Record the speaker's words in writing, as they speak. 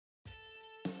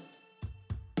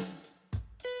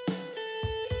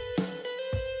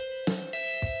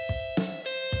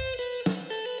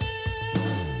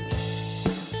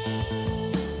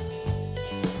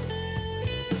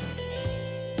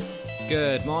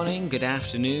Good morning, good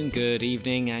afternoon, good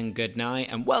evening, and good night,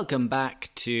 and welcome back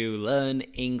to Learn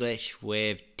English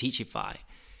with Teachify.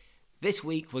 This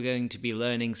week we're going to be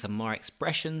learning some more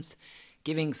expressions,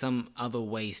 giving some other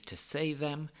ways to say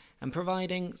them, and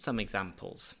providing some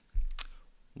examples.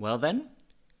 Well then,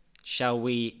 shall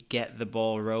we get the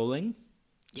ball rolling?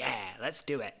 Yeah, let's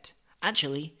do it.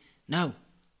 Actually, no,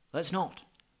 let's not.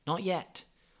 Not yet.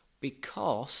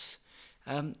 Because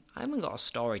I haven't got a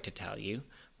story to tell you,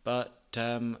 but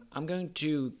I'm going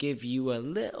to give you a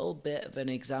little bit of an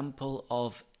example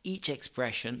of each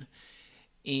expression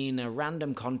in a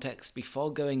random context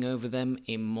before going over them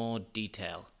in more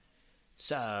detail.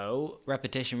 So,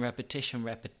 repetition,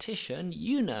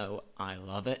 you know I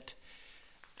love it.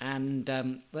 And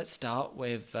let's start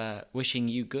with wishing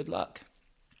you good luck.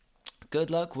 Good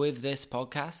luck with this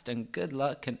podcast and good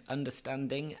luck in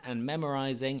understanding and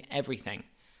memorizing everything.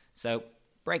 So,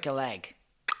 break a leg.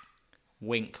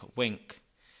 Wink, wink.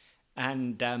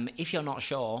 And if you're not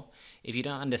sure, if you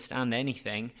don't understand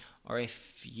anything, or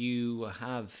if you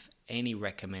have any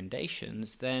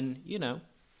recommendations, then,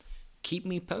 keep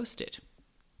me posted.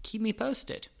 Keep me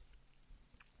posted.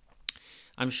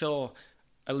 I'm sure,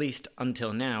 at least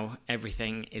until now,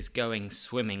 everything is going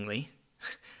swimmingly.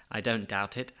 I don't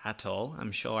doubt it at all.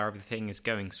 I'm sure everything is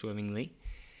going swimmingly.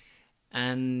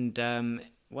 And,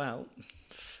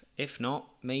 if not,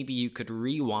 maybe you could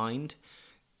rewind,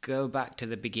 go back to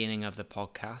the beginning of the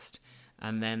podcast,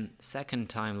 and then second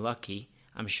time lucky,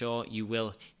 I'm sure you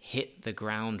will hit the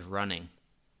ground running.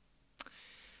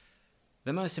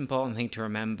 The most important thing to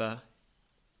remember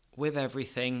with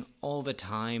everything all the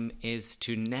time is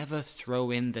to never throw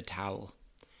in the towel.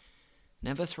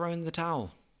 Never throw in the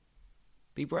towel.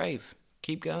 Be brave.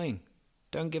 Keep going.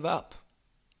 Don't give up.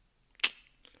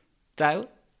 So,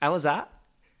 how was that?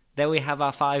 There we have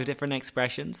our 5 different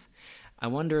expressions. I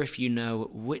wonder if you know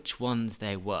which ones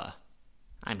they were.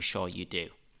 I'm sure you do.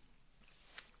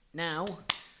 Now,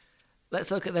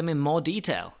 let's look at them in more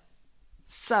detail.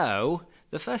 So,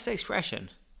 the first expression,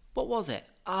 what was it?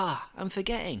 I'm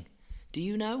forgetting. Do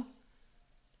you know?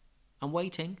 I'm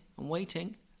waiting.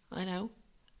 I know.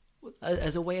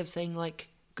 As a way of saying,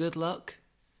 good luck.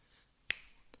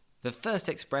 The first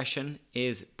expression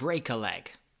is break a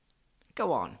leg.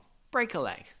 Go on, break a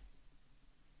leg.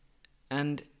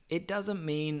 And it doesn't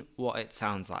mean what it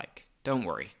sounds like. Don't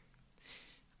worry.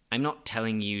 I'm not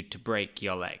telling you to break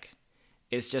your leg.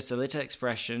 It's just a little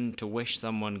expression to wish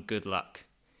someone good luck.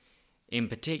 In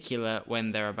particular,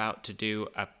 when they're about to do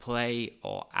a play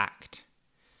or act.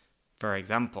 For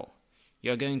example,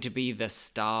 you're going to be the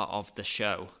star of the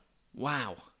show.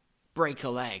 Wow, break a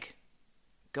leg.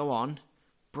 Go on,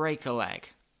 break a leg.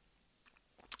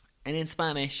 And in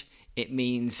Spanish, it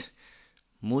means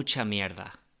mucha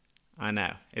mierda. I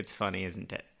know, it's funny,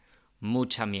 isn't it?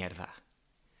 Mucha mierda.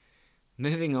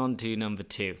 Moving on to number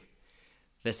 2.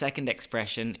 The second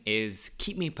expression is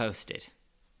keep me posted.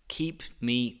 Keep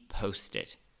me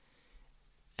posted.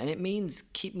 And it means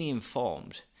keep me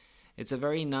informed. It's a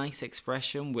very nice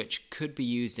expression which could be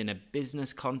used in a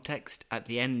business context at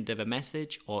the end of a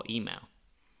message or email.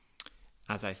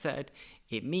 As I said,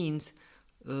 it means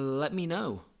let me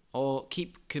know or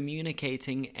keep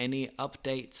communicating any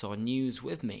updates or news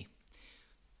with me.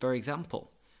 For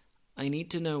example, I need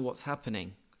to know what's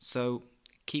happening, so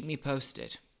keep me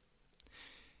posted.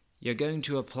 You're going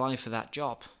to apply for that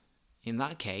job. In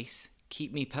that case,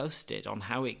 keep me posted on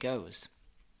how it goes.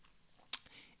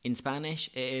 In Spanish,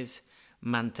 it is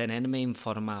mantenerme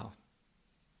informado.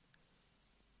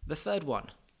 The third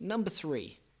one, number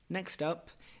 3. Next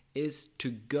up is to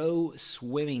go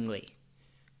swimmingly.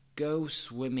 Go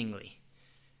swimmingly.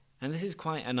 And this is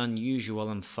quite an unusual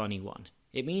and funny one.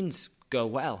 It means go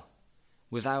well,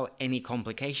 without any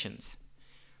complications.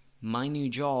 My new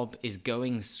job is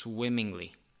going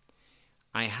swimmingly.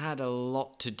 I had a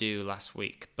lot to do last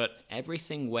week, but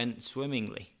everything went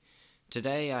swimmingly.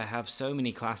 Today I have so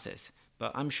many classes,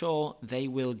 but I'm sure they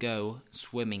will go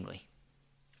swimmingly.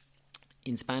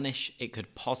 In Spanish, it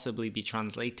could possibly be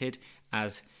translated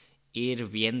as ir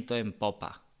viento en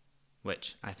popa,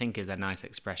 which I think is a nice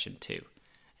expression too.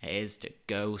 It is to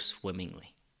go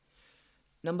swimmingly.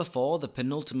 Number 4, the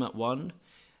penultimate one,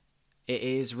 it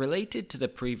is related to the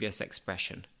previous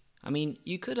expression. I mean,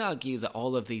 you could argue that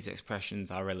all of these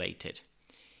expressions are related.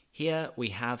 Here we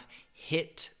have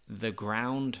hit the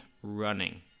ground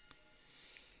running.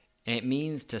 It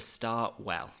means to start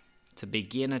well, to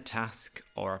begin a task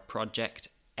or a project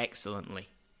excellently.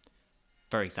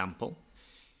 For example,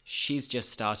 she's just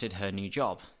started her new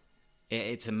job.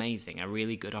 It's amazing, a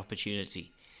really good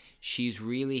opportunity. She's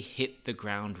really hit the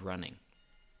ground running.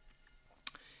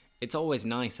 It's always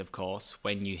nice, of course,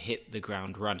 when you hit the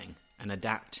ground running and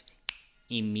adapt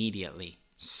immediately,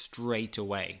 straight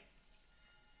away.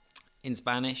 In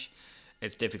Spanish,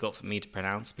 it's difficult for me to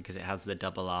pronounce because it has the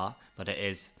double R, but it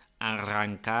is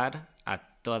arrancar a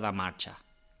toda marcha.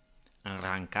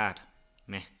 Arrancar.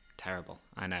 Meh, terrible,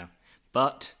 I know.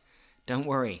 But don't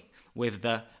worry, with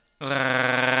the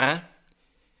r,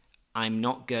 I'm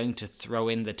not going to throw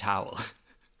in the towel.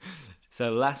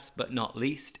 So last but not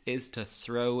least is to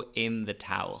throw in the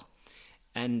towel.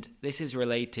 And this is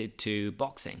related to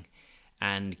boxing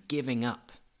and giving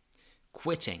up,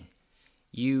 quitting.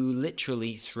 You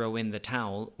literally throw in the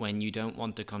towel when you don't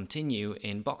want to continue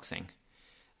in boxing.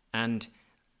 And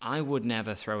I would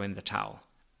never throw in the towel.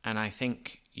 And I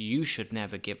think you should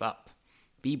never give up.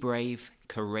 Be brave,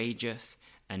 courageous,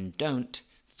 and don't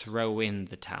throw in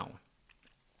the towel.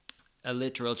 A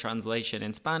literal translation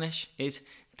in Spanish is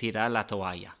tirar la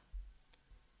toalla.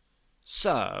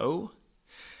 So,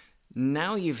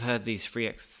 now you've heard these three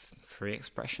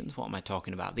expressions. What am I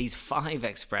talking about? These 5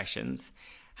 expressions.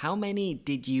 How many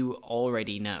did you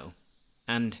already know?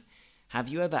 And have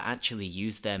you ever actually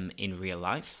used them in real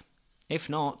life? If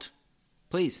not,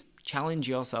 please challenge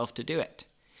yourself to do it.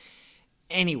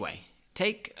 Anyway,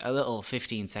 take a little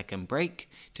 15-second break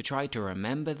to try to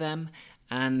remember them,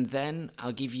 and then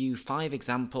I'll give you 5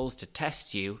 examples to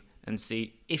test you and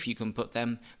see if you can put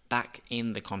them back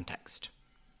in the context.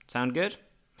 Sound good?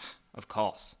 Of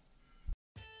course.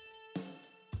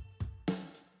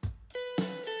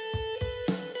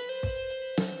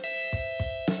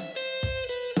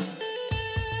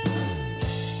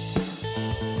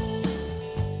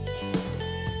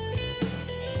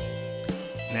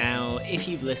 Now, if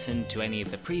you've listened to any of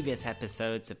the previous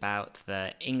episodes about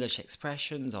the English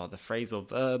expressions or the phrasal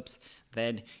verbs,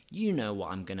 then you know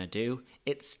what I'm going to do.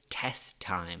 It's test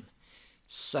time.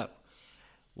 So,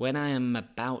 when I am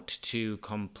about to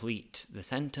complete the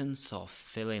sentence or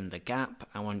fill in the gap,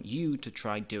 I want you to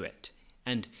try do it.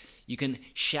 And you can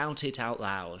shout it out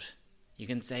loud. You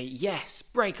can say, yes,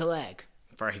 break a leg,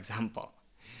 for example.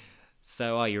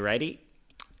 So, are you ready?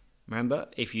 Remember,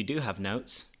 if you do have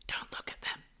notes, don't look at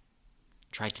them.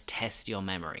 Try to test your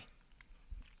memory.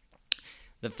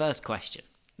 The first question,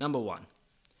 number 1.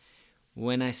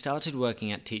 When I started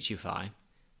working at Teachify,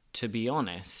 to be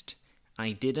honest,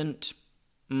 I didn't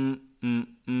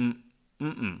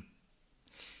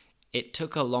It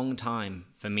took a long time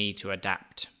for me to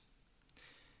adapt.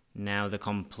 Now the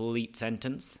complete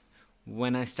sentence.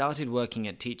 When I started working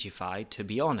at Teachify, to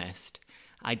be honest,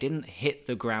 I didn't hit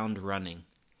the ground running.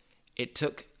 It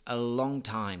took a long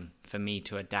time for me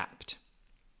to adapt.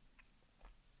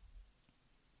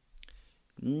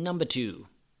 Number 2.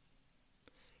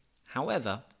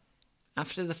 However,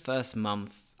 after the first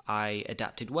month, I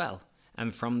adapted well,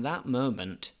 and from that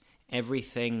moment,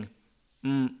 everything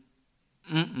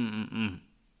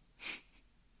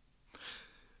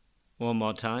One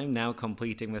more time, now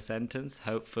completing the sentence.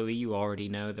 Hopefully you already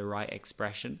know the right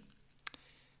expression.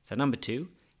 So number 2,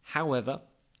 however,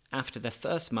 after the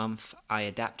first month, I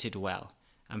adapted well,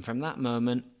 and from that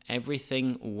moment,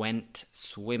 everything went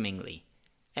swimmingly.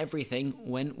 Everything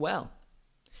went well.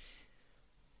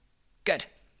 Good.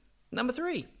 Number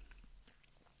 3.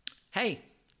 Hey,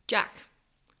 Jack,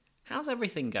 how's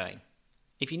everything going?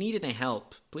 If you need any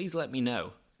help, please let me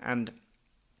know. And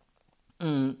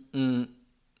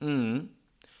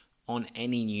on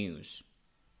any news.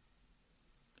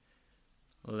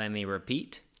 Let me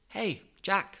repeat. Hey,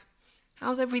 Jack,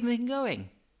 how's everything going?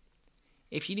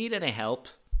 If you need any help,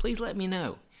 please let me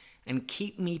know. And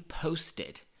keep me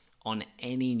posted on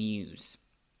any news.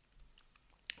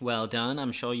 Well done.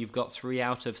 I'm sure you've got 3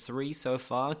 out of 3 so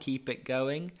far. Keep it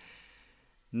going.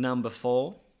 Number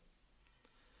 4.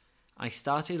 I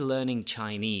started learning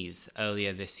Chinese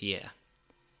earlier this year.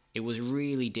 It was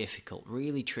really difficult,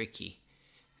 really tricky,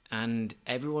 and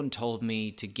everyone told me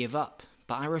to give up,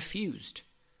 but I refused.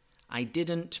 I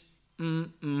didn't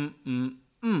Number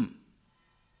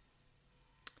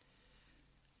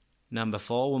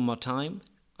 4, one more time.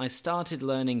 I started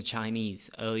learning Chinese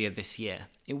earlier this year.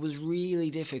 It was really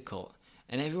difficult,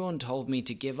 and everyone told me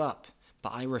to give up,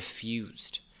 but I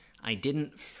refused. I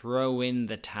didn't throw in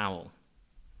the towel.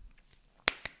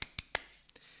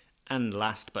 And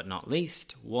last but not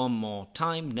least, one more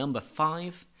time, number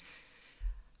 5.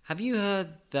 Have you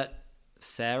heard that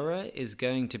Sarah is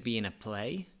going to be in a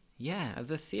play? Yeah, at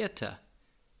the theatre.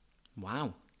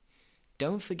 Wow.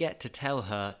 Don't forget to tell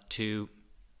her to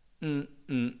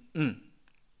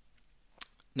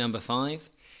Number 5.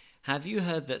 Have you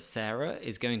heard that Sarah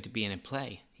is going to be in a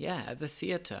play? Yeah, at the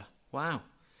theatre. Wow.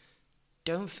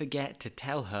 Don't forget to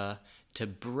tell her to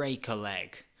break a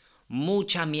leg.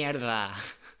 Mucha mierda.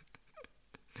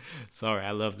 Sorry,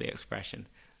 I love the expression.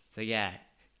 So yeah,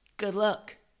 good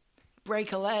luck.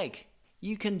 Break a leg.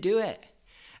 You can do it.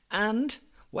 And,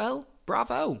 well,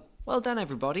 bravo. Well done,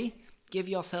 everybody. Give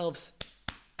yourselves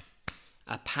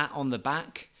a pat on the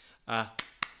back, a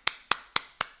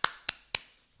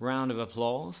round of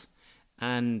applause.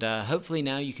 And hopefully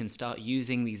now you can start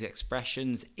using these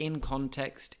expressions in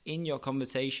context, in your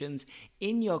conversations,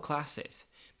 in your classes.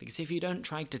 Because if you don't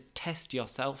try to test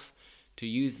yourself to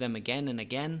use them again and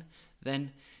again,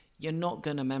 then you're not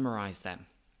going to memorize them.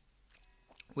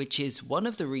 Which is one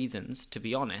of the reasons, to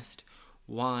be honest,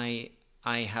 why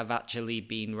I have actually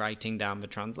been writing down the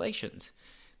translations.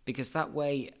 Because that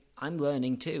way I'm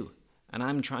learning too, and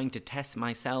I'm trying to test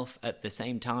myself at the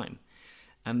same time.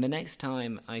 And the next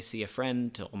time I see a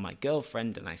friend or my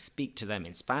girlfriend and I speak to them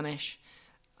in Spanish,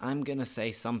 I'm going to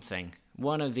say something,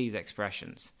 one of these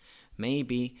expressions.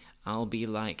 Maybe I'll be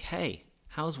like, hey,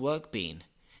 how's work been?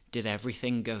 Did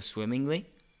everything go swimmingly?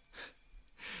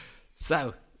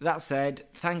 So, that said,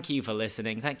 thank you for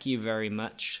listening. Thank you very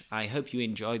much. I hope you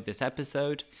enjoyed this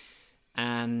episode.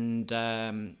 And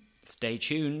stay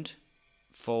tuned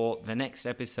for the next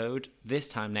episode, this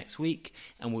time next week,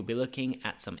 and we'll be looking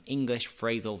at some English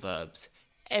phrasal verbs.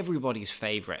 Everybody's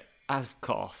favourite, of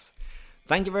course.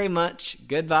 Thank you very much.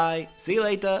 Goodbye. See you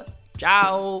later.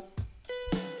 Ciao.